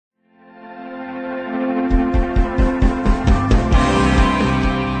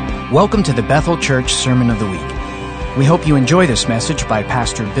Welcome to the Bethel Church Sermon of the Week. We hope you enjoy this message by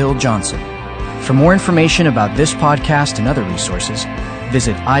Pastor Bill Johnson. For more information about this podcast and other resources,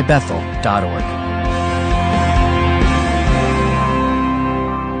 visit ibethel.org.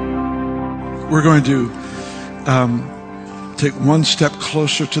 We're going to take one step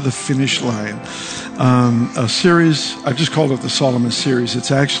closer to the finish line. A series, I've just called it the Solomon series.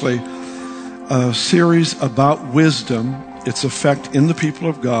 It's actually a series about wisdom, its effect in the people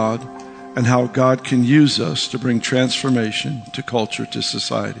of God, and how God can use us to bring transformation to culture, to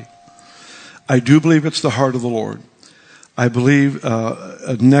society. I do believe it's the heart of the Lord. I believe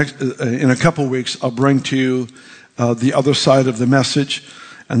in a couple weeks I'll bring to you the other side of the message,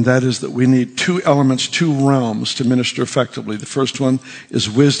 and that is that we need two elements, two realms to minister effectively. The first one is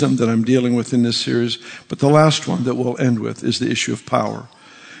wisdom that I'm dealing with in this series, but the last one that we'll end with is the issue of power.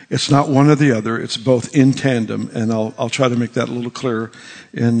 It's not one or the other. It's both in tandem, and I'll try to make that a little clearer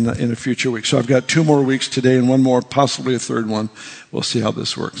in a future week. So I've got 2 more weeks today and one more, possibly a third one. We'll see how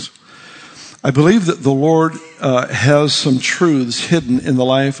this works. I believe that the Lord has some truths hidden in the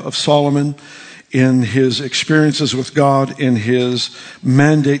life of Solomon, in his experiences with God, in his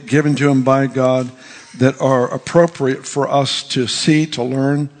mandate given to him by God, that are appropriate for us to see, to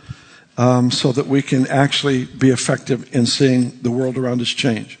learn, so that we can actually be effective in seeing the world around us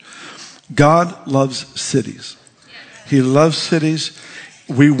change. God loves cities. He loves cities.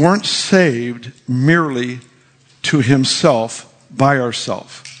 We weren't saved merely to himself by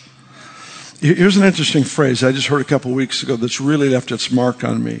ourselves. Here's an interesting phrase I just heard a couple weeks ago that's really left its mark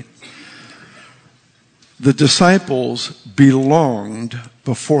on me. The disciples belonged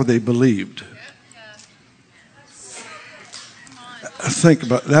before they believed. Think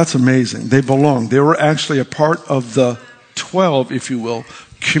about it. That's amazing. They belonged. They were actually a part of the 12, if you will,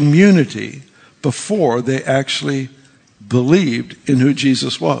 community before they actually believed in who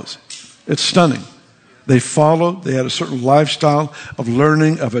Jesus was. It's stunning. They followed. They had a certain lifestyle of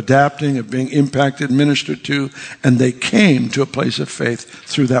learning, of adapting, of being impacted, ministered to, and they came to a place of faith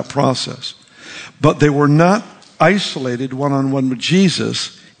through that process. But they were not isolated one-on-one with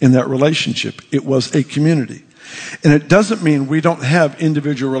Jesus in that relationship. It was a community. And it doesn't mean we don't have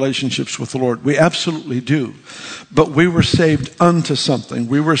individual relationships with the Lord. We absolutely do. But we were saved unto something.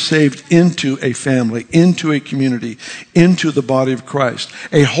 We were saved into a family, into a community, into the body of Christ,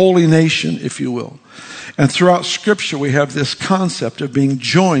 a holy nation, if you will. And throughout Scripture, we have this concept of being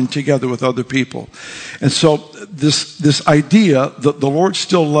joined together with other people. And so this idea that the Lord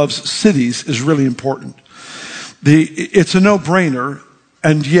still loves cities is really important. It's a no-brainer,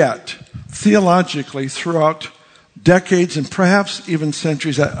 and yet, theologically, throughout decades and perhaps even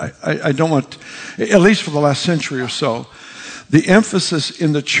centuries, I don't want, at least for the last century or so, the emphasis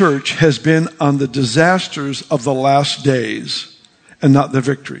in the church has been on the disasters of the last days and not the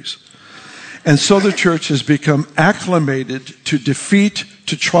victories. And so the church has become acclimated to defeat,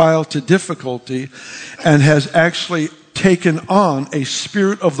 to trial, to difficulty, and has actually taken on a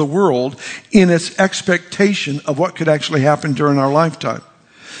spirit of the world in its expectation of what could actually happen during our lifetime.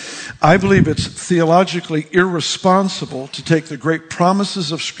 I believe it's theologically irresponsible to take the great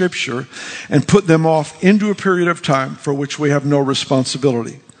promises of Scripture and put them off into a period of time for which we have no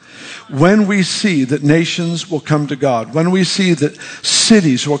responsibility. When we see that nations will come to God, when we see that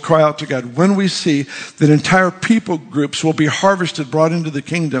cities will cry out to God, when we see that entire people groups will be harvested, brought into the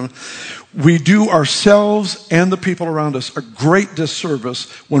kingdom, we do ourselves and the people around us a great disservice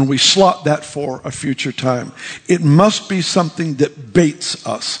when we slot that for a future time. It must be something that baits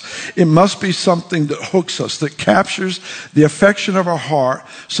us. It must be something that hooks us, that captures the affection of our heart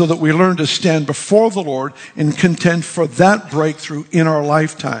so that we learn to stand before the Lord and contend for that breakthrough in our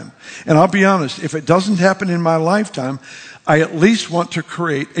lifetime. And I'll be honest, if it doesn't happen in my lifetime, I at least want to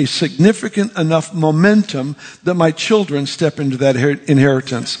create a significant enough momentum that my children step into that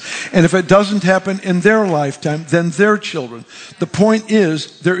inheritance. And if it doesn't happen in their lifetime, then their children. The point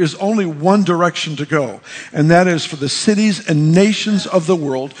is, there is only one direction to go, and that is for the cities and nations of the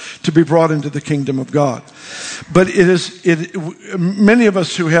world to be brought into the kingdom of God. But many of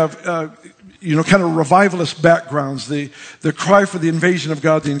us who have kind of revivalist backgrounds, the cry for the invasion of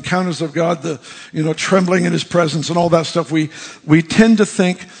God, the encounters of God, the trembling in His presence and all that stuff, we tend to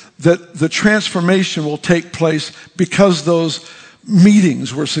think that the transformation will take place because those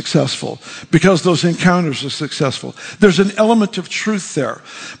meetings were successful, because those encounters were successful. There's an element of truth there.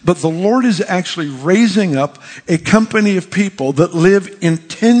 But the Lord is actually raising up a company of people that live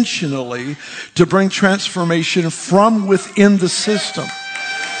intentionally to bring transformation from within the system.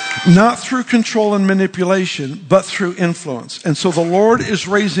 Not through control and manipulation, but through influence. And so the Lord is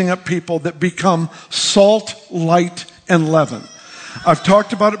raising up people that become salt, light, and leaven. I've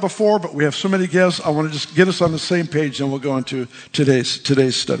talked about it before, but we have so many guests. I want to just get us on the same page, and we'll go into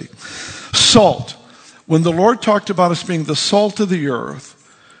today's study. Salt. When the Lord talked about us being the salt of the earth,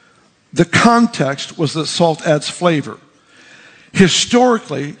 the context was that salt adds flavor.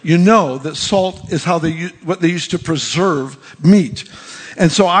 Historically, you know that salt is what they used to preserve meat.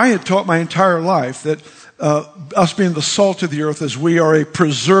 And so I had taught my entire life that us being the salt of the earth is we are a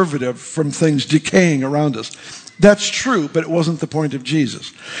preservative from things decaying around us. That's true, but it wasn't the point of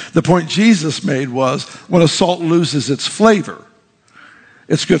Jesus. The point Jesus made was when a salt loses its flavor,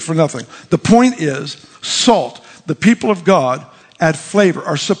 it's good for nothing. The point is, salt, the people of God, add flavor,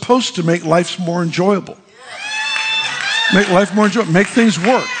 are supposed to make life more enjoyable. Make life more enjoyable. Make things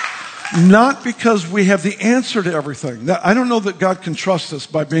work. Not because we have the answer to everything. I don't know that God can trust us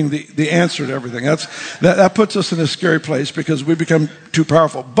by being the answer to everything. That puts us in a scary place because we become too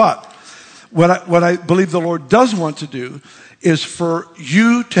powerful. But what I believe the Lord does want to do is for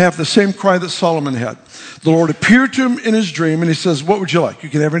you to have the same cry that Solomon had. The Lord appeared to him in his dream and he says, what would you like? You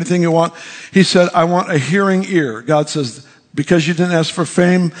can have anything you want. He said, I want a hearing ear. God says, because you didn't ask for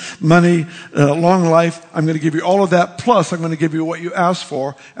fame, money, long life, I'm going to give you all of that. Plus, I'm going to give you what you asked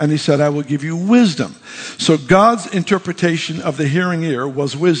for. And he said, I will give you wisdom. So God's interpretation of the hearing ear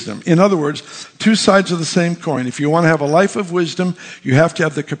was wisdom. In other words, two sides of the same coin. If you want to have a life of wisdom, you have to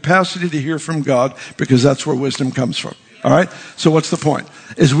have the capacity to hear from God because that's where wisdom comes from. All right? So what's the point?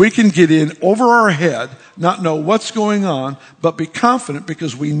 Is we can get in over our head, not know what's going on, but be confident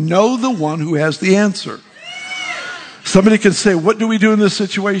because we know the one who has the answer. Somebody can say, what do we do in this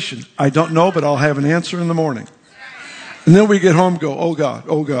situation? I don't know, but I'll have an answer in the morning. And then we get home and go, oh God,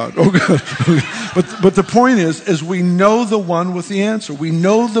 oh God, oh God. But the point is we know the one with the answer. We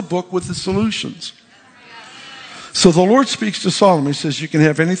know the book with the solutions. So the Lord speaks to Solomon. He says, you can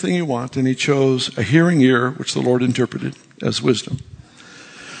have anything you want. And he chose a hearing ear, which the Lord interpreted as wisdom.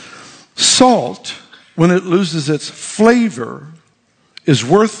 Salt, when it loses its flavor, is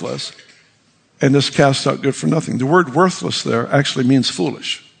worthless and is cast out good for nothing. The word worthless there actually means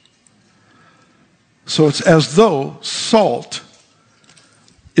foolish. So it's as though salt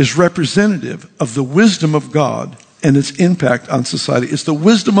is representative of the wisdom of God and its impact on society. It's the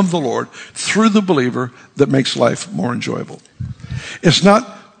wisdom of the Lord through the believer that makes life more enjoyable. It's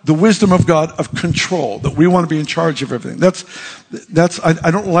not the wisdom of God of control, that we want to be in charge of everything.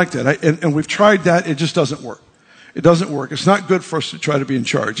 I don't like that. And we've tried that. It just doesn't work. It doesn't work. It's not good for us to try to be in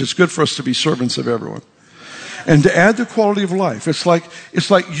charge. It's good for us to be servants of everyone. And to add the quality of life, it's like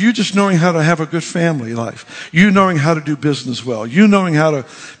you just knowing how to have a good family life, you knowing how to do business well, you knowing how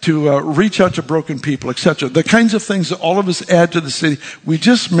to reach out to broken people, etc. The kinds of things that all of us add to the city, we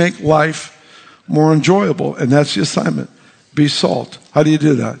just make life more enjoyable, and that's the assignment. Be salt. How do you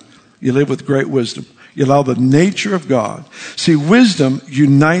do that? You live with great wisdom. You allow the nature of God. See, wisdom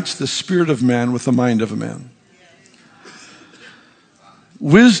unites the spirit of man with the mind of a man.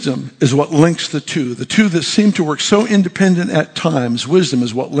 Wisdom is what links the two that seem to work so independent at times. Wisdom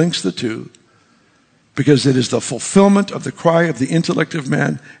is what links the two because it is the fulfillment of the cry of the intellect of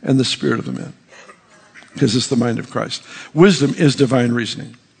man and the spirit of the man because it's the mind of Christ. Wisdom is divine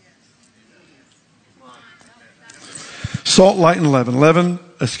reasoning. Salt, light, and leaven.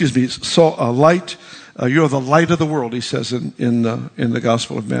 Salt, light. You are the light of the world, he says in the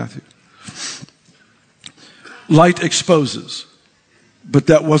Gospel of Matthew. Light exposes. But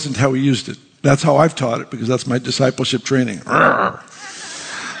that wasn't how he used it. That's how I've taught it because that's my discipleship training.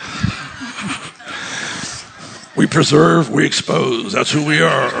 We preserve, we expose. That's who we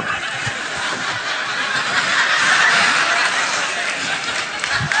are.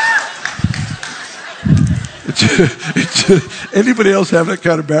 Anybody else have that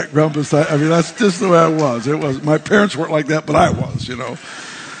kind of background beside? I mean, that's just the way I was. My parents weren't like that, but I was,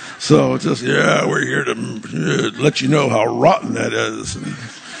 So it's just, we're here to let you know how rotten that is. And it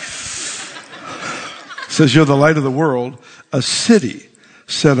says you're the light of the world. A city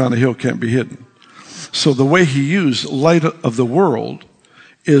set on a hill can't be hidden. So the way he used light of the world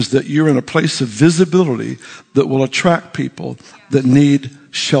is that you're in a place of visibility that will attract people that need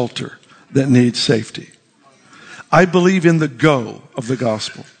shelter, that need safety. I believe in the go of the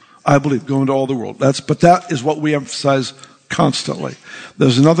gospel. I believe go into all the world. But that is what we emphasize constantly.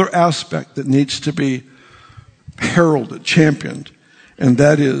 There's another aspect that needs to be heralded, championed, and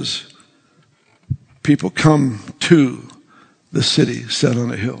that is people come to the city set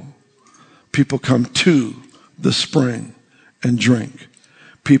on a hill. People come to the spring and drink.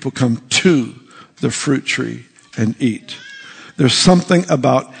 People come to the fruit tree and eat. There's something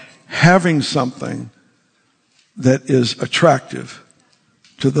about having something that is attractive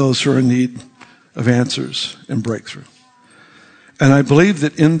to those who are in need of answers and breakthrough. And I believe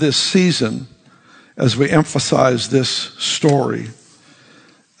that in this season, as we emphasize this story,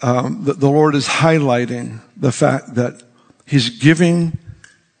 the Lord is highlighting the fact that He's giving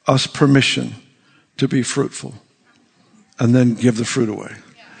us permission to be fruitful and then give the fruit away.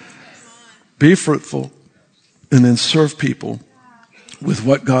 Be fruitful and then serve people with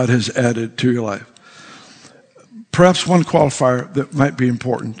what God has added to your life. Perhaps one qualifier that might be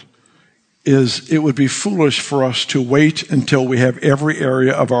important is it would be foolish for us to wait until we have every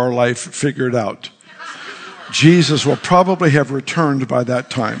area of our life figured out. Jesus will probably have returned by that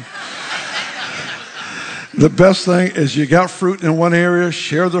time. The best thing is you got fruit in one area,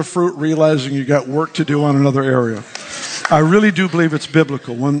 share the fruit, realizing you got work to do on another area. I really do believe it's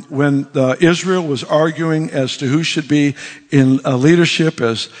biblical. When Israel was arguing as to who should be in leadership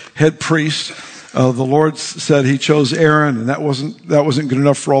as head priest, the Lord said He chose Aaron, and that wasn't good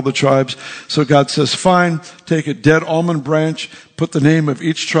enough for all the tribes. So God says, fine, take a dead almond branch, put the name of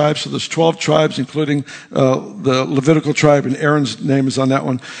each tribe. So there's 12 tribes, including the Levitical tribe, and Aaron's name is on that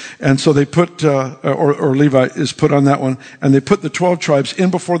one. And so they put, or Levi is put on that one, and they put the 12 tribes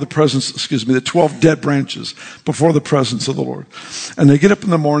in before the presence, the 12 dead branches before the presence of the Lord. And they get up in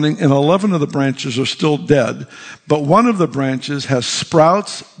the morning, and 11 of the branches are still dead, but one of the branches has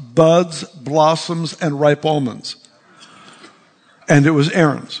sprouts, buds, blossoms, and ripe almonds. And it was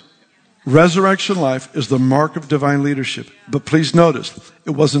Aaron's. Resurrection life is the mark of divine leadership. But please notice, it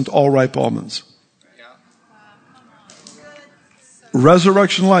wasn't all ripe almonds.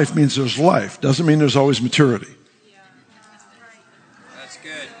 Resurrection life means there's life. Doesn't mean there's always maturity. That's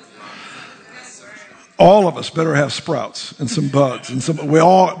good. All of us better have sprouts and some buds. We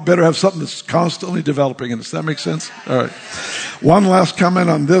all better have something that's constantly developing in us. Does that make sense? All right. One last comment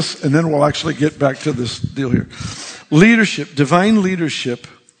on this, and then we'll actually get back to this deal here. Leadership, divine leadership,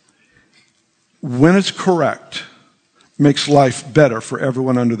 when it's correct, makes life better for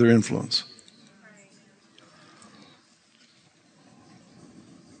everyone under their influence.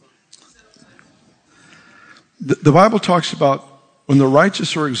 The Bible talks about when the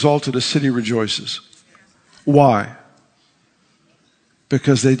righteous are exalted, a city rejoices. Why?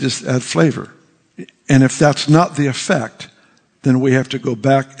 Because they just add flavor. And if that's not the effect, then we have to go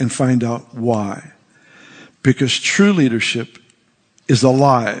back and find out why. Because true leadership is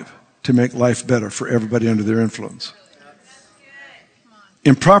alive to make life better for everybody under their influence.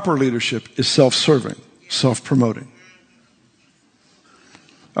 Improper leadership is self-serving, self-promoting.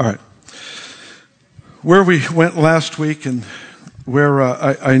 All right. Where we went last week and where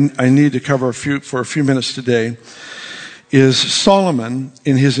I need to cover for a few minutes today is Solomon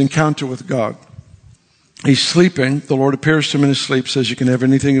in his encounter with God. He's sleeping. The Lord appears to him in his sleep, says you can have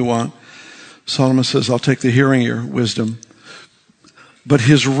anything you want. Solomon says, I'll take the hearing ear, wisdom. But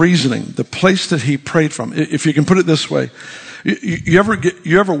his reasoning, the place that he prayed from, if you can put it this way, you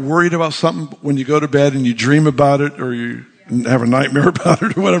ever worried about something when you go to bed and you dream about it or you have a nightmare about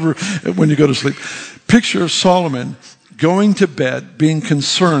it or whatever when you go to sleep? Picture Solomon going to bed being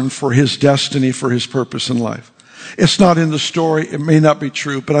concerned for his destiny, for his purpose in life. It's not in the story. It may not be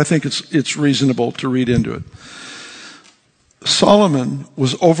true, but I think it's reasonable to read into it. Solomon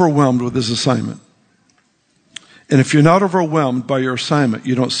was overwhelmed with his assignment. And if you're not overwhelmed by your assignment,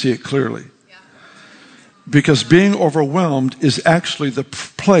 you don't see it clearly. Because being overwhelmed is actually the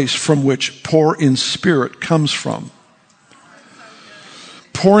place from which poor in spirit comes from.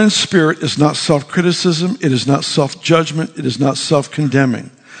 Poor in spirit is not self-criticism. It is not self-judgment. It is not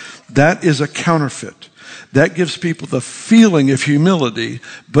self-condemning. That is a counterfeit. That gives people the feeling of humility,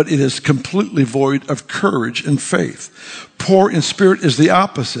 but it is completely void of courage and faith. Poor in spirit is the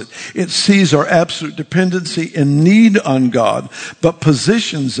opposite. It sees our absolute dependency and need on God, but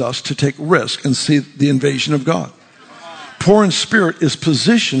positions us to take risk and see the invasion of God. Poor in spirit is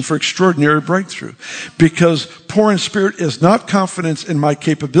positioned for extraordinary breakthrough, because poor in spirit is not confidence in my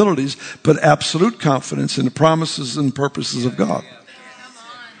capabilities, but absolute confidence in the promises and purposes of God.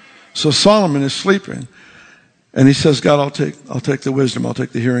 So Solomon is sleeping. And he says, God, I'll take the wisdom, I'll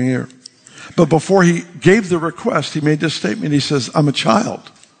take the hearing ear. But before he gave the request, he made this statement. He says, I'm a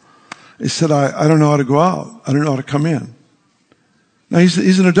child. He said, I don't know how to go out. I don't know how to come in. Now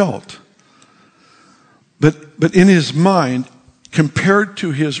he's an adult. But in his mind, compared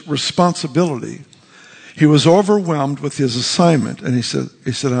to his responsibility, he was overwhelmed with his assignment. And he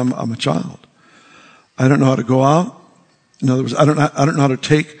said, I'm a child. I don't know how to go out. In other words, I don't know how to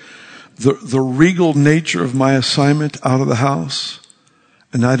take the regal nature of my assignment out of the house,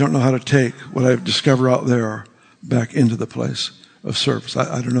 and I don't know how to take what I've discovered out there back into the place of service.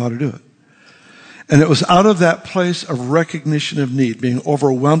 I don't know how to do it. And it was out of that place of recognition of need, being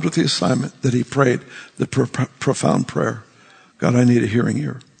overwhelmed with the assignment, that he prayed the profound prayer, God, I need a hearing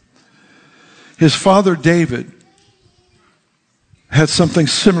ear. His father David had something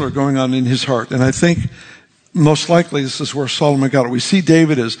similar going on in his heart. And I think most likely this is where Solomon got it. We see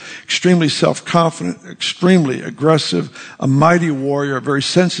David as extremely self-confident, extremely aggressive, a mighty warrior, a very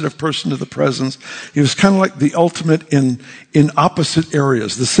sensitive person to the presence. He was kind of like the ultimate in opposite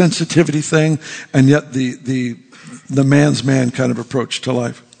areas, the sensitivity thing, and yet the man's man kind of approach to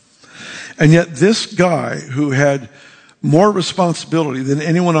life. And yet this guy who had more responsibility than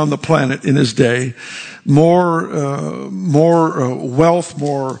anyone on the planet in his day, more wealth,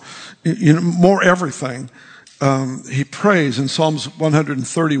 more everything. He prays in Psalms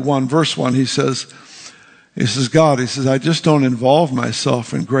 131, verse 1. He says, God, I just don't involve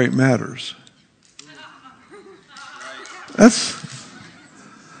myself in great matters. That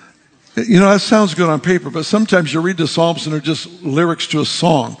sounds good on paper, but sometimes you read the Psalms and they're just lyrics to a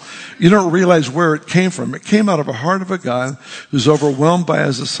song. You don't realize where it came from. It came out of the heart of a guy who's overwhelmed by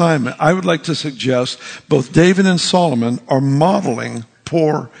his assignment. I would like to suggest both David and Solomon are modeling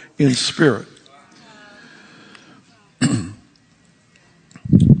poor in spirit.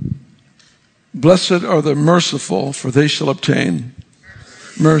 Blessed are the merciful, for they shall obtain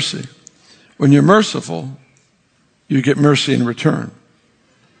mercy. When you're merciful, you get mercy in return.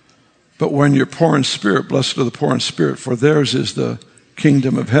 But when you're poor in spirit, blessed are the poor in spirit, for theirs is the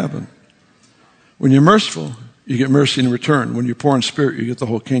kingdom of heaven. When you're merciful, you get mercy in return. When you're poor in spirit, you get the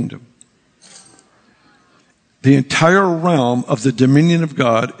whole kingdom. The entire realm of the dominion of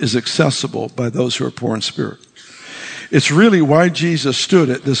God is accessible by those who are poor in spirit. It's really why Jesus stood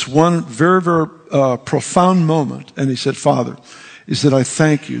at this one very, very profound moment, and he said, Father, he said, I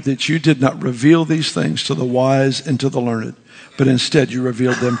thank you that you did not reveal these things to the wise and to the learned, but instead you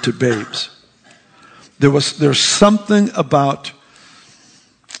revealed them to babes. There's something about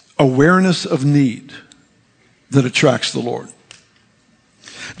awareness of need that attracts the Lord.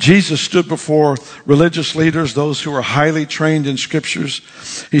 Jesus stood before religious leaders, those who were highly trained in scriptures.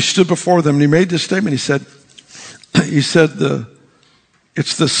 He stood before them and he made this statement. He said,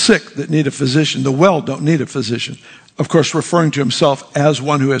 it's the sick that need a physician. The well don't need a physician. Of course, referring to himself as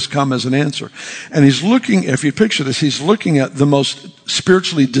one who has come as an answer. And he's looking, if you picture this, he's looking at the most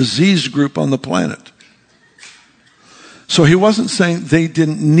spiritually diseased group on the planet. So he wasn't saying they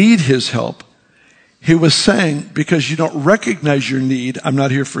didn't need his help. He was saying, because you don't recognize your need, I'm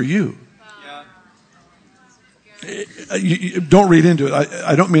not here for you. You don't read into it.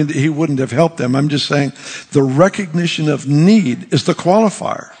 I don't mean that he wouldn't have helped them. I'm just saying the recognition of need is the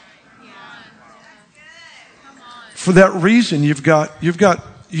qualifier. For that reason, you've got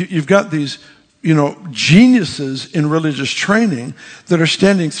these, geniuses in religious training that are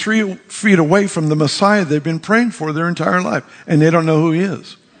standing 3 feet away from the Messiah they've been praying for their entire life, and they don't know who he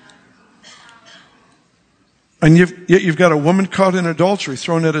is. And yet you've got a woman caught in adultery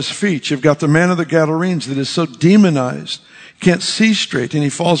thrown at his feet. You've got the man of the Gadarenes that is so demonized, can't see straight, and he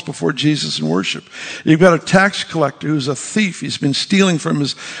falls before Jesus in worship. You've got a tax collector who's a thief. He's been stealing from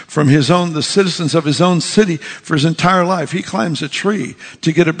the citizens of his own city for his entire life. He climbs a tree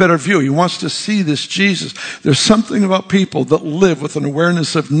to get a better view. He wants to see this Jesus. There's something about people that live with an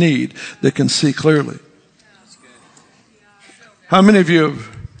awareness of need that can see clearly. How many of you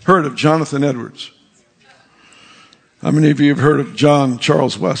have heard of Jonathan Edwards? How many of you have heard of John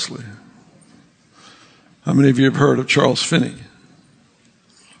Charles Wesley? How many of you have heard of Charles Finney?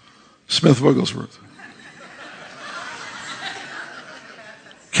 Smith Wigglesworth?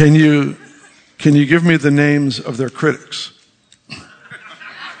 Can you give me the names of their critics?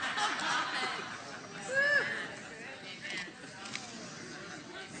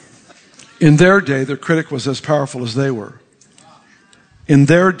 In their day, their critic was as powerful as they were. In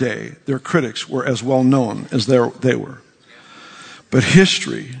their day, their critics were as well known as they were. But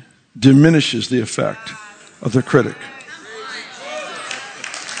history diminishes the effect of the critic.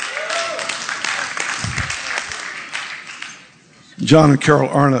 John and Carol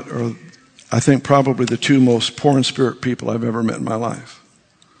Arnott are, I think, probably the two most poor in spirit people I've ever met in my life.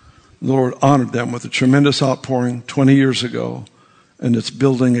 The Lord honored them with a tremendous outpouring 20 years ago, and it's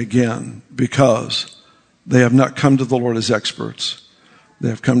building again because they have not come to the Lord as experts. They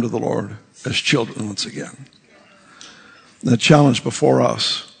have come to the Lord as children once again. The challenge before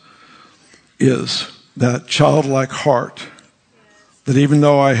us is that childlike heart that even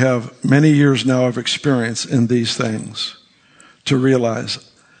though I have many years now of experience in these things, to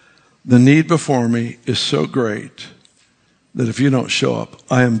realize the need before me is so great that if you don't show up,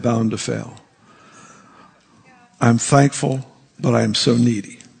 I am bound to fail. I'm thankful, but I am so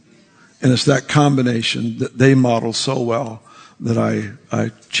needy. And it's that combination that they model so well that I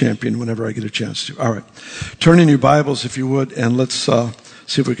champion whenever I get a chance to. All right. Turn in your Bibles, if you would, and let's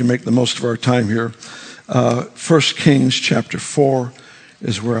see if we can make the most of our time here. 1 Kings chapter 4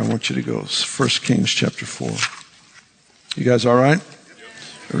 is where I want you to go. 1 Kings chapter 4. You guys all right?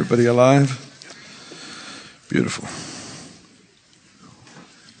 Everybody alive? Beautiful.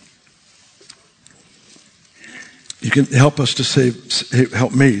 You can help us to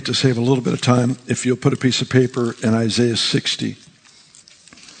help me to save a little bit of time if you'll put a piece of paper in Isaiah 60.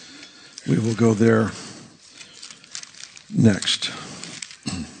 We will go there next.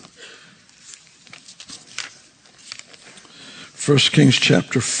 1 Kings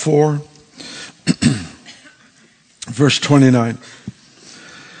chapter 4, verse 29.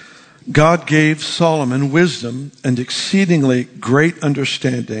 God gave Solomon wisdom and exceedingly great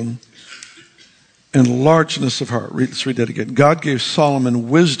understanding and largeness of heart. Let's read that again. God gave Solomon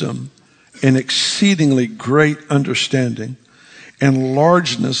wisdom and exceedingly great understanding and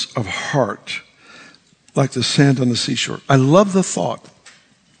largeness of heart, like the sand on the seashore. I love the thought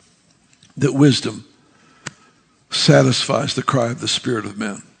that wisdom satisfies the cry of the spirit of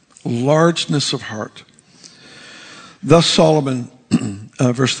man. Largeness of heart. Thus Solomon,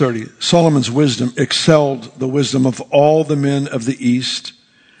 verse 30, Solomon's wisdom excelled the wisdom of all the men of the East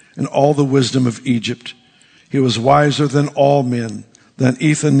and all the wisdom of Egypt. He was wiser than all men, than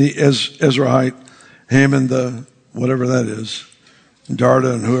Ethan the Ezrahite, Haman the whatever that is,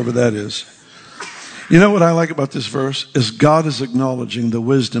 Darda and whoever that is. You know what I like about this verse is God is acknowledging the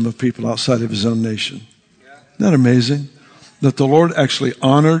wisdom of people outside of his own nation. Isn't that amazing? That the Lord actually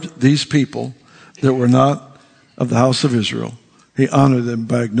honored these people that were not of the house of Israel. He honored them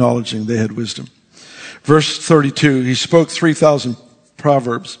by acknowledging they had wisdom. Verse 32, he spoke 3,000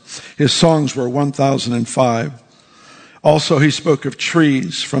 proverbs. His songs were 1,005. Also, he spoke of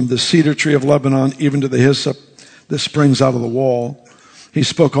trees, from the cedar tree of Lebanon even to the hyssop that springs out of the wall. He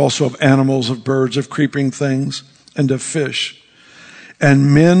spoke also of animals, of birds, of creeping things, and of fish.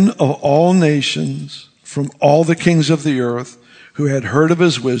 And men of all nations, from all the kings of the earth, who had heard of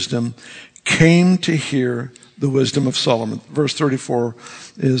his wisdom, came to hear the wisdom of Solomon. Verse 34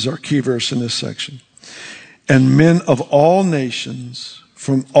 is our key verse in this section. And men of all nations,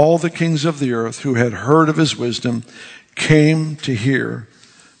 from all the kings of the earth who had heard of his wisdom, came to hear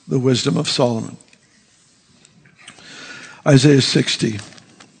the wisdom of Solomon. Isaiah 60,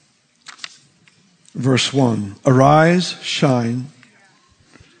 verse 1. Arise, shine,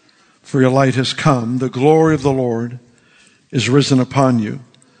 for your light has come. The glory of the Lord is risen upon you.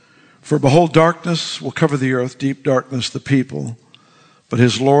 For behold, darkness will cover the earth, deep darkness the people. But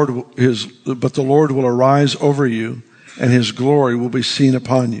the Lord will arise over you, and his glory will be seen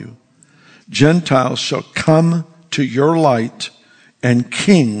upon you. Gentiles shall come to your light, and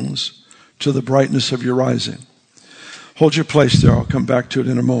kings to the brightness of your rising. Hold your place there. I'll come back to it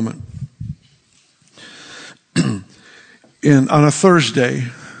in a moment. On a Thursday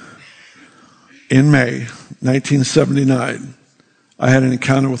in May 1979, I had an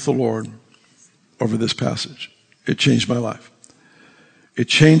encounter with the Lord over this passage. It changed my life. It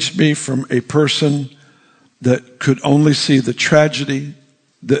changed me from a person that could only see the tragedy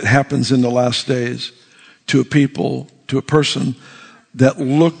that happens in the last days to a person that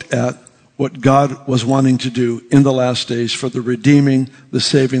looked at what God was wanting to do in the last days for the redeeming, the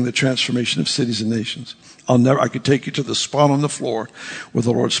saving, the transformation of cities and nations. I could take you to the spot on the floor where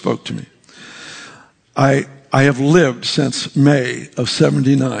the Lord spoke to me. I have lived since May of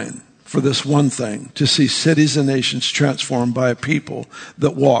 79 for this one thing, to see cities and nations transformed by a people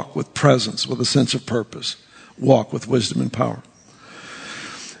that walk with presence, with a sense of purpose, walk with wisdom and power.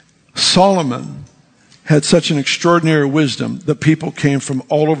 Solomon had such an extraordinary wisdom that people came from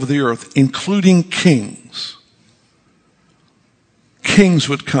all over the earth, including kings. Kings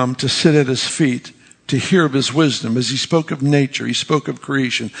would come to sit at his feet to hear of his wisdom as he spoke of nature, he spoke of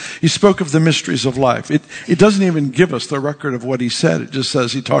creation, he spoke of the mysteries of life. It doesn't even give us the record of what he said. It just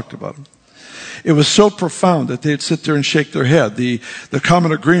says he talked about them. It was so profound that they'd sit there and shake their head. The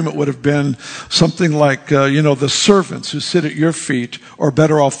common agreement would have been something like, the servants who sit at your feet are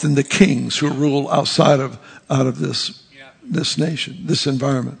better off than the kings who rule out of this nation, this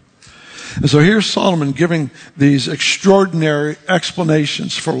environment. And so here's Solomon giving these extraordinary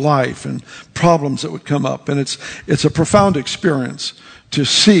explanations for life and problems that would come up. And it's a profound experience to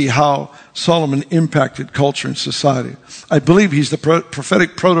see how Solomon impacted culture and society. I believe he's the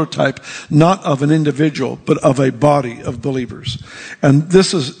prophetic prototype, not of an individual, but of a body of believers. And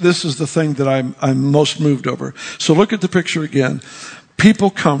this is the thing that I'm most moved over. So look at the picture again.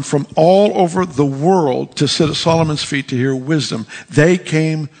 People come from all over the world to sit at Solomon's feet to hear wisdom. They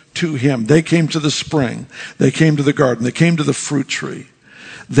came to him. They came to the spring. They came to the garden. They came to the fruit tree.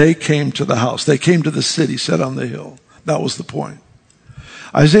 They came to the house. They came to the city set on the hill. That was the point.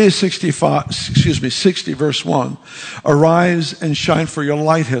 Isaiah 60 verse 1. Arise and shine, for your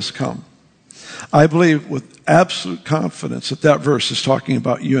light has come. I believe with absolute confidence that that verse is talking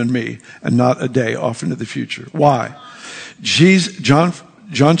about you and me and not a day off into the future. Why? John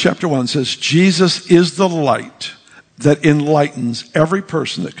chapter 1 says, Jesus is the light that enlightens every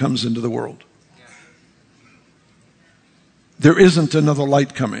person that comes into the world. There isn't another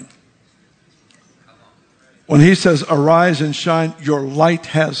light coming. When he says, arise and shine, your light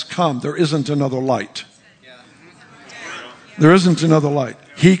has come. There isn't another light. There isn't another light.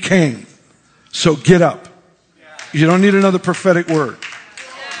 He came. So get up. You don't need another prophetic word.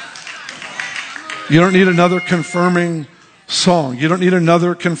 You don't need another confirming song. You don't need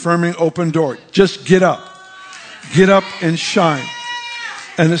another confirming open door. Just get up. Get up and shine.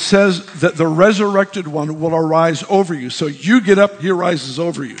 And it says that the resurrected one will arise over you. So you get up, he arises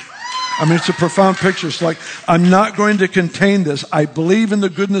over you. I mean, it's a profound picture. It's like, I'm not going to contain this. I believe in the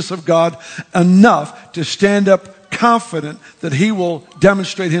goodness of God enough to stand up confident that he will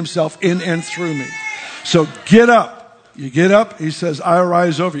demonstrate himself in and through me. So get up. You get up, he says, I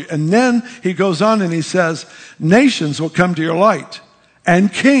arise over you. And then he goes on and he says, nations will come to your light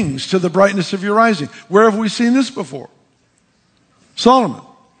and kings to the brightness of your rising. Where have we seen this before? Solomon.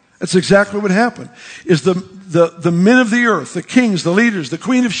 That's exactly what happened. Is the men of the earth, the kings, the leaders, the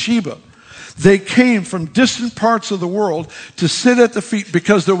Queen of Sheba, they came from distant parts of the world to sit at the feet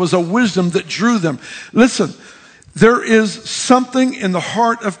because there was a wisdom that drew them. Listen, there is something in the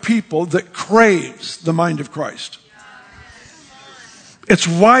heart of people that craves the mind of Christ. It's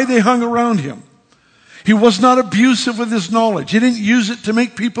why they hung around him. He was not abusive with his knowledge. He didn't use it to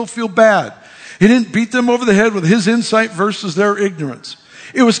make people feel bad. He didn't beat them over the head with his insight versus their ignorance.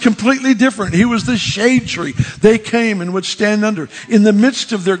 It was completely different. He was the shade tree they came and would stand under. In the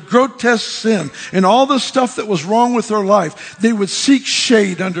midst of their grotesque sin and all the stuff that was wrong with their life, they would seek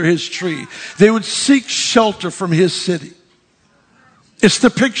shade under his tree. They would seek shelter from his city. It's the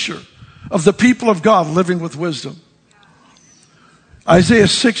picture of the people of God living with wisdom. Isaiah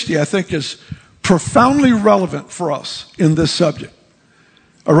 60, I think, is profoundly relevant for us in this subject.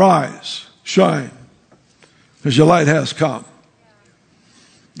 Arise, shine, because your light has come.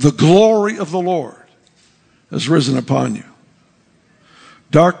 The glory of the Lord has risen upon you.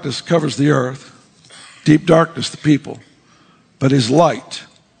 Darkness covers the earth, deep darkness the people, but his light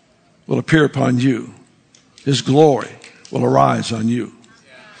will appear upon you. His glory will arise on you.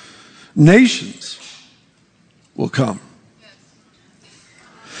 Nations will come.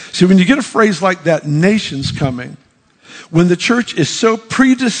 See, when you get a phrase like that, nations coming, when the church is so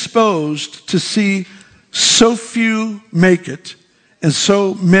predisposed to see so few make it, and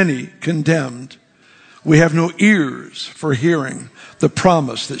so many condemned, we have no ears for hearing the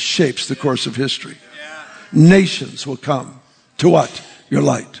promise that shapes the course of history. Nations will come to what? Your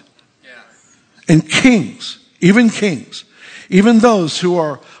light. And kings, even those who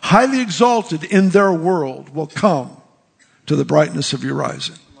are highly exalted in their world will come to the brightness of your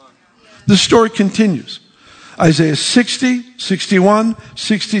rising. The story continues. Isaiah 60, 61,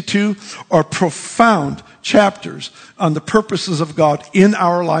 62 are profound chapters on the purposes of God in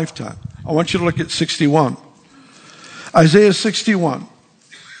our lifetime. I want you to look at 61. Isaiah 61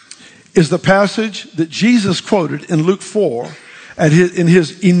 is the passage that Jesus quoted in Luke 4 in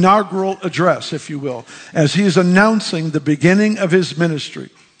his inaugural address, if you will, as he is announcing the beginning of his ministry.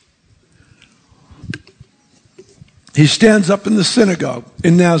 He stands up in the synagogue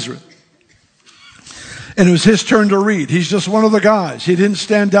in Nazareth. And it was his turn to read. He's just one of the guys. He didn't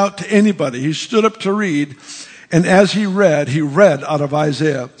stand out to anybody. He stood up to read. And as he read out of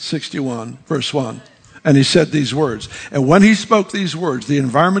Isaiah 61, verse 1. And he said these words. And when he spoke these words, the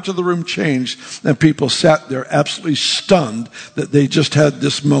environment of the room changed. And people sat there absolutely stunned that they just had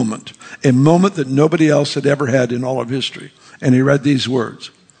this moment. A moment that nobody else had ever had in all of history. And he read these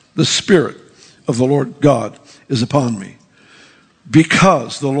words. The Spirit of the Lord God is upon me,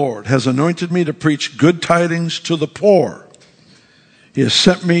 because the Lord has anointed me to preach good tidings to the poor. He has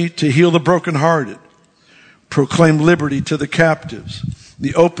sent me to heal the brokenhearted, proclaim liberty to the captives,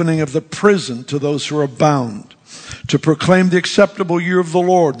 the opening of the prison to those who are bound, to proclaim the acceptable year of the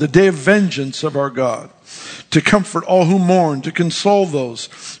Lord, the day of vengeance of our God, to comfort all who mourn, to console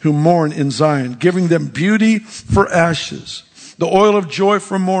those who mourn in Zion, giving them beauty for ashes, the oil of joy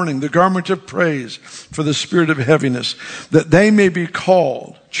for mourning, the garment of praise for the spirit of heaviness, that they may be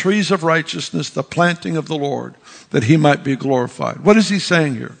called trees of righteousness, the planting of the Lord, that he might be glorified. What is he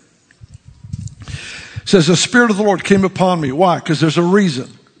saying here? It says, the Spirit of the Lord came upon me. Why? Because there's a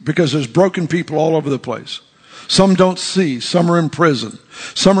reason. Because there's broken people all over the place. Some don't see. Some are in prison.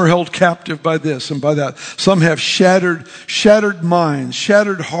 Some are held captive by this and by that. Some have shattered minds,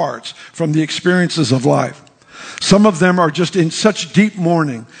 shattered hearts from the experiences of life. Some of them are just in such deep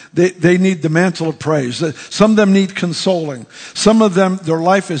mourning. They need the mantle of praise. Some of them need consoling. Some of them, their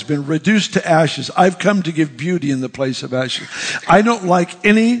life has been reduced to ashes. I've come to give beauty in the place of ashes. I don't like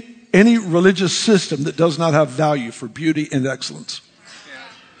any religious system that does not have value for beauty and excellence.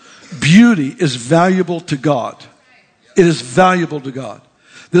 Beauty is valuable to God. It is valuable to God.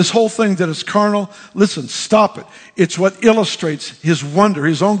 This whole thing that is carnal, listen, stop it. It's what illustrates his wonder,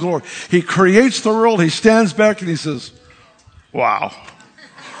 his own glory. He creates the world, he stands back and he says, wow.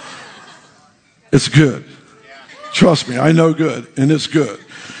 It's good. Trust me, I know good, and it's good.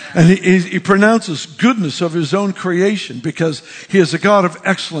 And he pronounces goodness of his own creation because he is a God of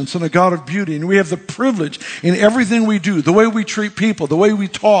excellence and a God of beauty. And we have the privilege in everything we do, the way we treat people, the way we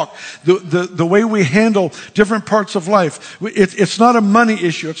talk, the way we handle different parts of life. It's not a money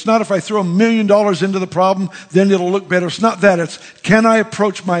issue. It's not if I throw $1 million into the problem, then it'll look better. It's not that. It's can I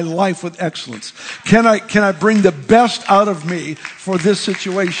approach my life with excellence? Can I bring the best out of me for this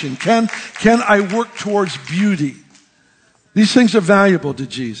situation? Can I work towards beauty? These things are valuable to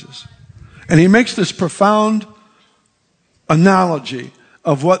Jesus. And he makes this profound analogy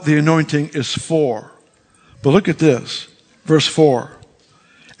of what the anointing is for. But look at this, verse 4.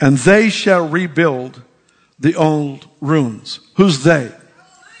 And they shall rebuild the old ruins. Who's they?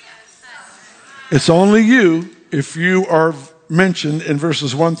 It's only you if you are mentioned in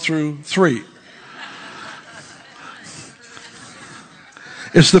verses 1 through 3.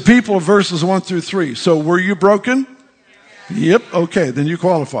 It's the people of verses 1 through 3. So were you broken? Yep, okay, then you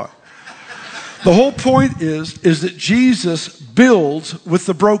qualify. The whole point is that Jesus builds with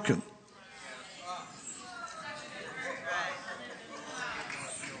the broken.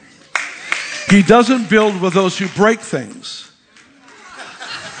 He doesn't build with those who break things.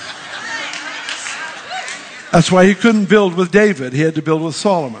 That's why he couldn't build with David. He had to build with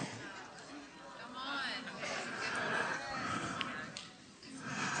Solomon.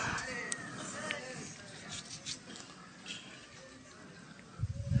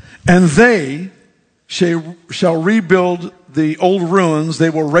 And they shall rebuild the old ruins. They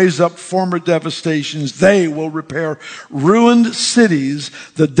will raise up former devastations. They will repair ruined cities,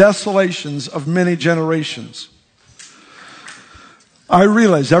 the desolations of many generations. I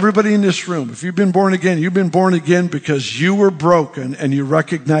realize everybody in this room, if you've been born again, you've been born again because you were broken and you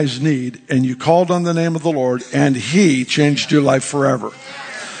recognized need and you called on the name of the Lord and he changed your life forever.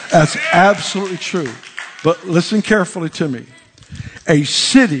 That's absolutely true. But listen carefully to me. A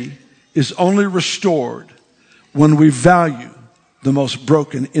city is only restored when we value the most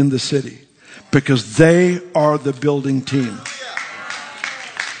broken in the city because they are the building team.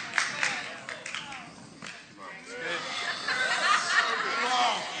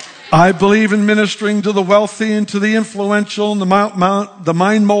 I believe in ministering to the wealthy and to the influential and the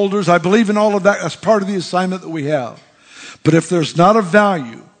mind molders. I believe in all of that as part of the assignment that we have. But if there's not a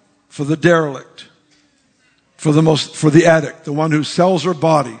value for the derelict, for the addict, the one who sells her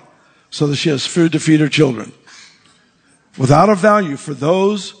body so that she has food to feed her children. Without a value for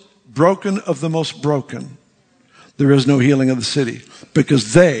those broken of the most broken, there is no healing of the city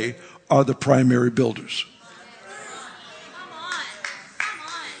because they are the primary builders.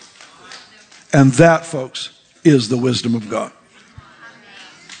 And that, folks, is the wisdom of God.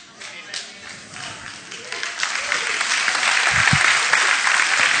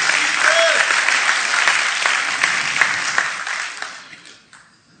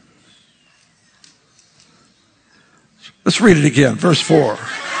 Let's read it again. Verse 4.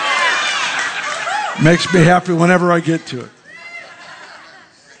 Makes me happy whenever I get to it.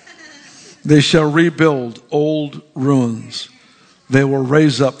 They shall rebuild old ruins. They will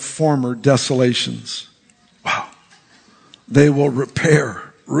raise up former desolations. Wow. They will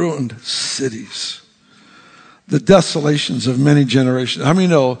repair ruined cities. The desolations of many generations. How many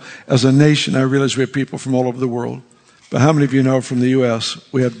know, as a nation, I realize we have people from all over the world, but how many of you know from the U.S.,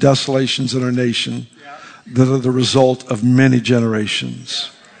 we have desolations in our nation that are the result of many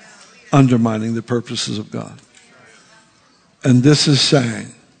generations undermining the purposes of God. And this is saying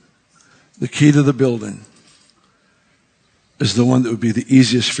the key to the building is the one that would be the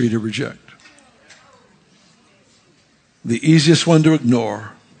easiest for you to reject. The easiest one to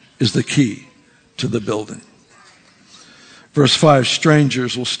ignore is the key to the building. Verse 5,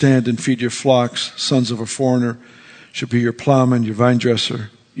 strangers will stand and feed your flocks. Sons of a foreigner shall be your plowman, your vine dresser.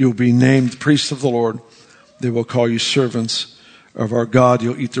 You will be named priests of the Lord. They will call you servants of our God.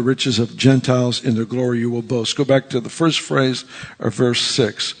 You'll eat the riches of Gentiles. In their glory you will boast. Go back to the first phrase of verse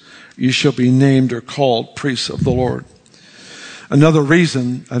 6. You shall be named or called priests of the Lord. Another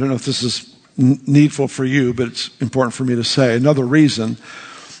reason, I don't know if this is needful for you, but it's important for me to say. Another reason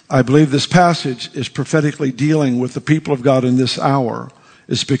I believe this passage is prophetically dealing with the people of God in this hour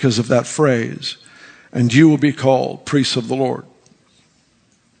is because of that phrase. And you will be called priests of the Lord.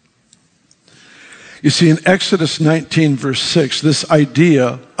 You see, in Exodus 19, verse 6, this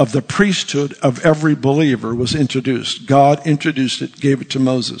idea of the priesthood of every believer was introduced. God introduced it, gave it to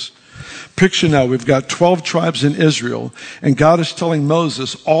Moses. Picture now, we've got 12 tribes in Israel, and God is telling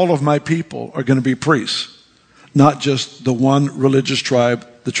Moses, all of my people are going to be priests. Not just the one religious tribe,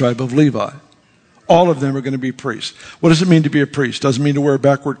 the tribe of Levi. All of them are going to be priests. What does it mean to be a priest? Doesn't mean to wear a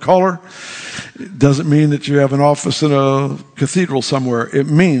backward collar. It doesn't mean that you have an office in a cathedral somewhere. It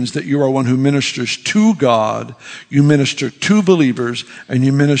means that you are one who ministers to God, you minister to believers, and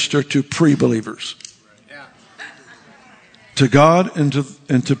you minister to pre-believers. To God and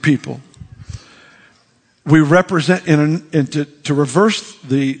to people. We represent, to reverse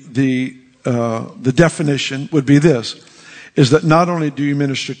the definition would be this, is that not only do you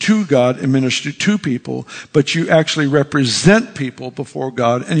minister to God and minister to people, but you actually represent people before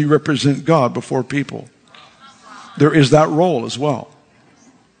God and you represent God before people. There is that role as well.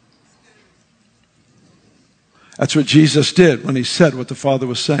 That's what Jesus did when he said what the Father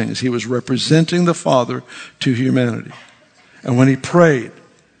was saying, is he was representing the Father to humanity. And when he prayed,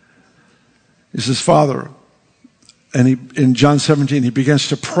 he says, Father, and in John 17, he begins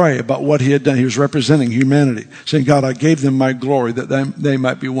to pray about what he had done. He was representing humanity, saying, God, I gave them my glory that they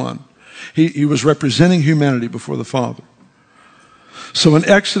might be one. He was representing humanity before the Father. So in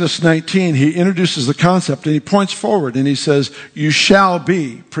Exodus 19, he introduces the concept and he points forward and he says, you shall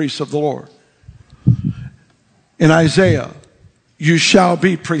be priests of the Lord. In Isaiah, you shall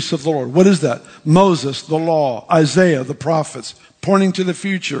be priests of the Lord. What is that? Moses, the law, Isaiah, the prophets, pointing to the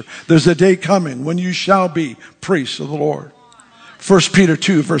future. There's a day coming when you shall be priests of the Lord. 1 Peter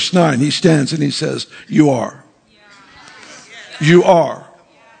 2, verse 9, he stands and he says, you are. You are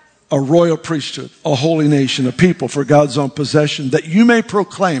a royal priesthood, a holy nation, a people for God's own possession, that you may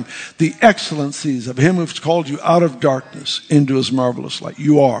proclaim the excellencies of him who's called you out of darkness into his marvelous light.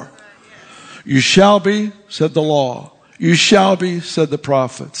 You are. You shall be, said the law. You shall be, said the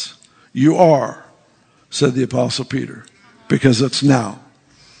prophets. You are, said the Apostle Peter. Because it's now.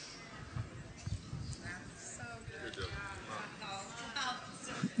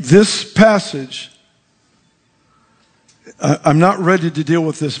 This passage, I'm not ready to deal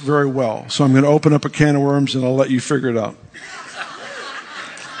with this very well, so I'm going to open up a can of worms and I'll let you figure it out.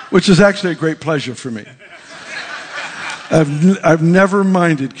 Which is actually a great pleasure for me. I've never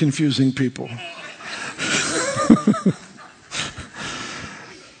minded confusing people.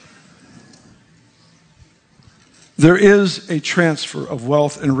 There is a transfer of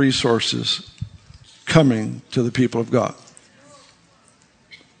wealth and resources coming to the people of God.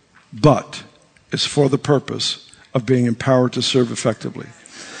 But it's for the purpose of being empowered to serve effectively.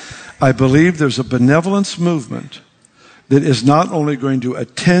 I believe there's a benevolence movement that is not only going to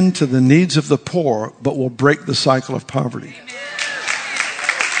attend to the needs of the poor, but will break the cycle of poverty.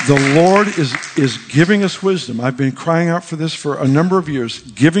 The Lord is giving us wisdom. I've been crying out for this for a number of years,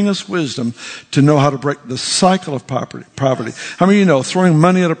 giving us wisdom to know how to break the cycle of poverty. How many of you know throwing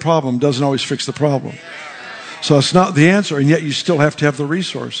money at a problem doesn't always fix the problem? So it's not the answer, and yet you still have to have the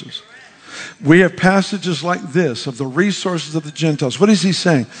resources. We have passages like this of the resources of the Gentiles. What is he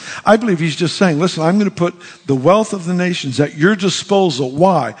saying? I believe he's just saying, listen, I'm going to put the wealth of the nations at your disposal.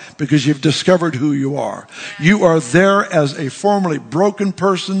 Why? Because you've discovered who you are. You are there as a formerly broken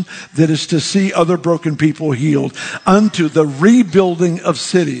person that is to see other broken people healed unto the rebuilding of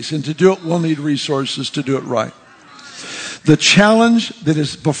cities. And to do it, we'll need resources to do it right. The challenge that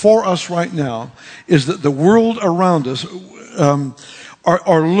is before us right now is that the world around us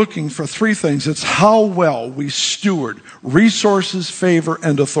are looking for three things. It's how well we steward resources, favor,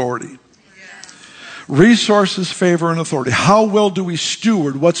 and authority. Resources, favor, and authority. How well do we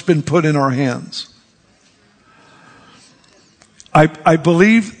steward what's been put in our hands? I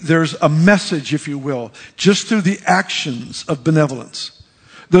believe there's a message, if you will, just through the actions of benevolence.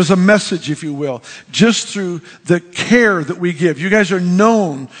 There's a message, if you will, just through the care that we give. You guys are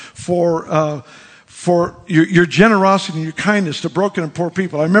known for your generosity and your kindness to broken and poor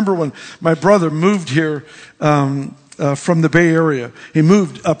people. I remember when my brother moved here from the Bay Area. He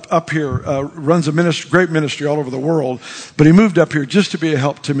moved up here, runs a great ministry all over the world, but he moved up here just to be a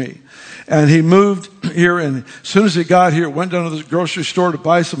help to me. And he moved here, and as soon as he got here, went down to the grocery store to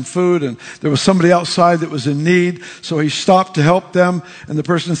buy some food, and there was somebody outside that was in need, so he stopped to help them, and the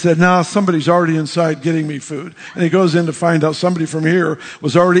person said, "No, somebody's already inside getting me food." And he goes in to find out somebody from here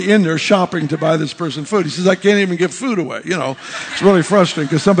was already in there shopping to buy this person food. He says, "I can't even give food away." It's really frustrating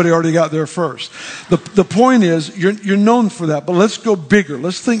because somebody already got there first. The point is, you're known for that, but let's go bigger.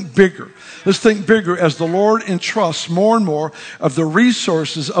 Let's think bigger. Let's think bigger as the Lord entrusts more and more of the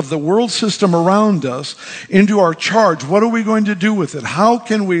resources of the world system around us into our charge. What are we going to do with it? How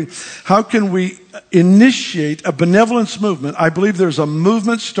can we initiate a benevolence movement? I believe there's a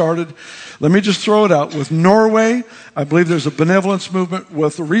movement started. Let me just throw it out with Norway. I believe there's a benevolence movement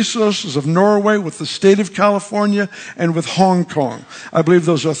with the resources of Norway, with the state of California, and with Hong Kong. I believe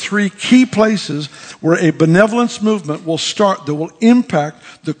those are three key places where a benevolence movement will start that will impact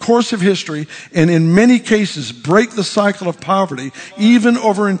the course of history and in many cases break the cycle of poverty even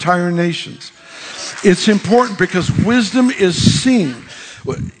over entire nations. It's important because wisdom is seen.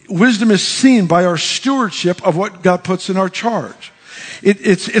 Wisdom is seen by our stewardship of what God puts in our charge.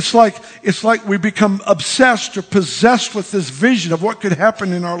 It's like we become obsessed or possessed with this vision of what could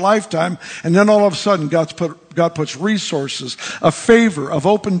happen in our lifetime, and then all of a sudden God puts resources, of favor, of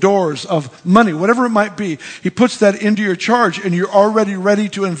open doors, of money, whatever it might be. He puts that into your charge, and you're already ready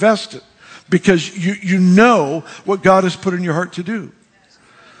to invest it because you know what God has put in your heart to do.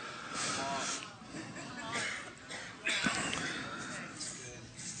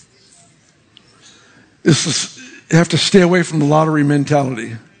 You have to stay away from the lottery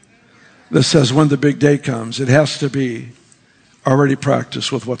mentality that says when the big day comes, it has to be already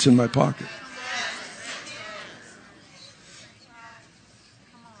practiced with what's in my pocket.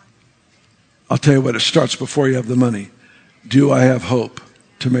 I'll tell you what, it starts before you have the money. Do I have hope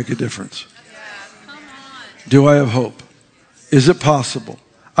to make a difference? Do I have hope? Is it possible?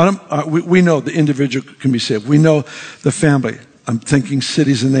 We know the individual can be saved. We know the family. I'm thinking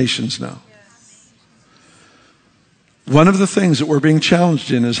cities and nations now. One of the things that we're being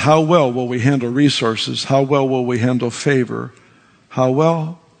challenged in is how well will we handle resources? How well will we handle favor? How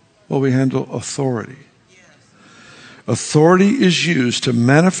well will we handle authority? Authority is used to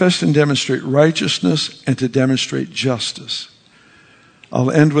manifest and demonstrate righteousness and to demonstrate justice.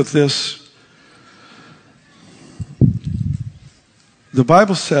 I'll end with this. The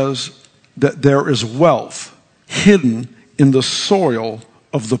Bible says that there is wealth hidden in the soil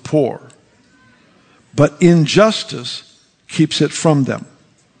of the poor, but injustice keeps it from them.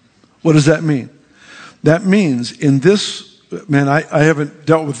 What does that mean? That means in this, man, I haven't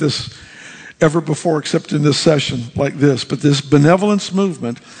dealt with this ever before except in this session like this, but this benevolence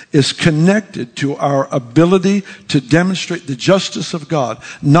movement is connected to our ability to demonstrate the justice of God,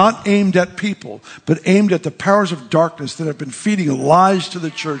 not aimed at people, but aimed at the powers of darkness that have been feeding lies to the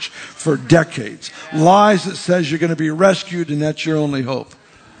church for decades. Lies that says you're going to be rescued and that's your only hope.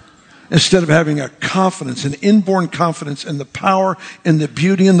 Instead of having a confidence, an inborn confidence in the power and the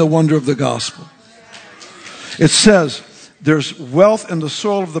beauty and the wonder of the gospel. It says, there's wealth in the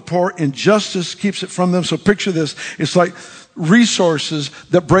soil of the poor, injustice keeps it from them. So picture this. It's like resources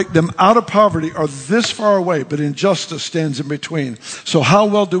that break them out of poverty are this far away, but injustice stands in between. So how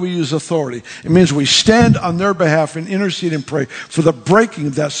well do we use authority? It means we stand on their behalf and intercede and pray for the breaking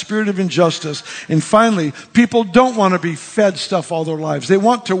of that spirit of injustice. And finally, people don't want to be fed stuff all their lives. They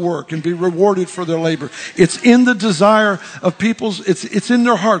want to work and be rewarded for their labor. It's in the desire of people's, it's in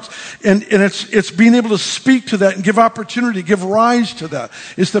their hearts. And it's being able to speak to that and give opportunity, give rise to that.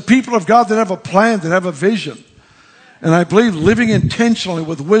 It's the people of God that have a plan, that have a vision. And I believe living intentionally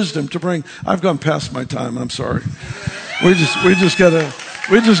with wisdom to bring. I've gone past my time. I'm sorry. We just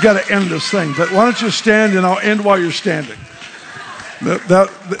gotta end this thing. But why don't you stand and I'll end while you're standing.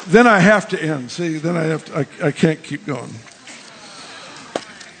 Then I have to end. See, then I can't keep going.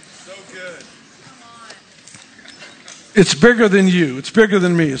 So good. It's bigger than you. It's bigger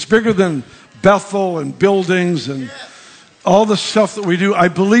than me. It's bigger than Bethel and buildings and all the stuff that we do. I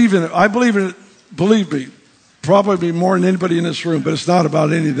believe in it. I believe in it. Believe me. Probably more than anybody in this room, but it's not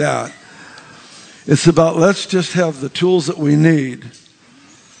about any of that. It's about let's just have the tools that we need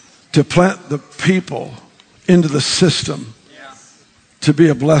to plant the people into the system to be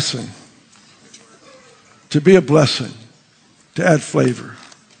a blessing. To be a blessing. To add flavor.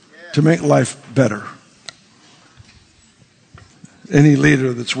 To make life better. Any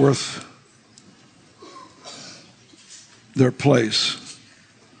leader that's worth their place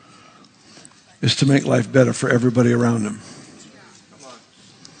is to make life better for everybody around them.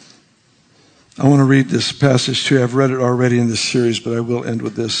 I want to read this passage to you. I've read it already in this series, but I will end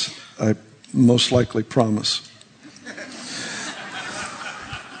with this. I most likely promise.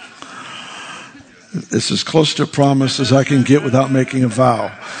 It's as close to a promise as I can get without making a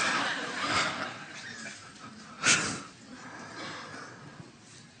vow.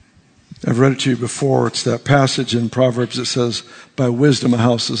 I've read it to you before. It's that passage in Proverbs that says, by wisdom a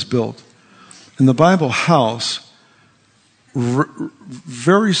house is built. In the Bible, house,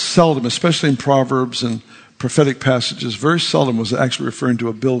 very seldom, especially in Proverbs and prophetic passages, very seldom was actually referring to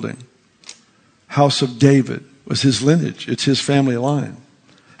a building. House of David was his lineage. It's his family line.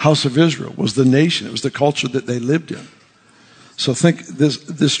 House of Israel was the nation. It was the culture that they lived in. So think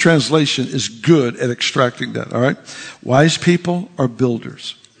this translation is good at extracting that, all right? Wise people are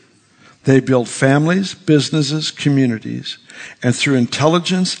builders. They build families, businesses, communities, and through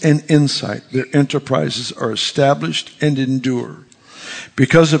intelligence and insight, their enterprises are established and endure.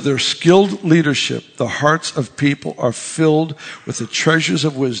 Because of their skilled leadership, the hearts of people are filled with the treasures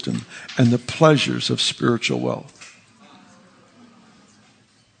of wisdom and the pleasures of spiritual wealth.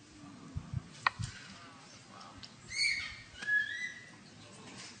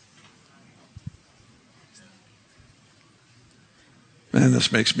 Man,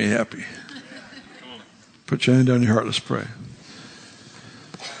 this makes me happy. Put your hand on your heart. Let's pray.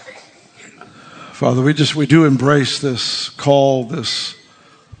 Father, we do embrace this call, this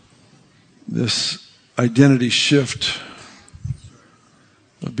identity shift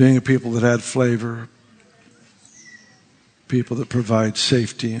of being a people that add flavor, people that provide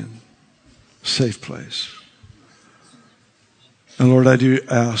safety and safe place. And Lord, I do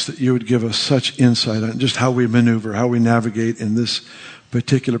ask that you would give us such insight on just how we maneuver, how we navigate in this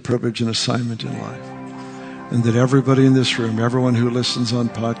particular privilege and assignment in life. And that everybody in this room, everyone who listens on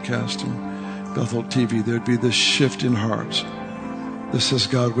podcast and Bethel TV, there'd be this shift in hearts. This says,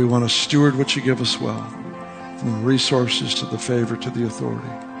 God, we want to steward what you give us well, from the resources to the favor to the authority.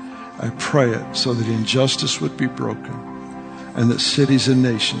 I pray it so that injustice would be broken and that cities and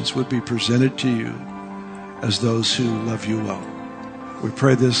nations would be presented to you as those who love you well. We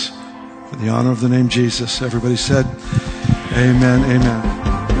pray this for the honor of the name Jesus. Everybody said, amen, amen.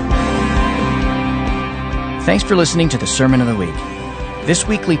 Thanks for listening to the Sermon of the Week. This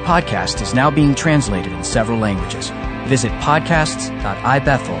weekly podcast is now being translated in several languages. Visit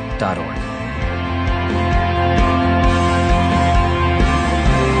podcasts.ibethel.org.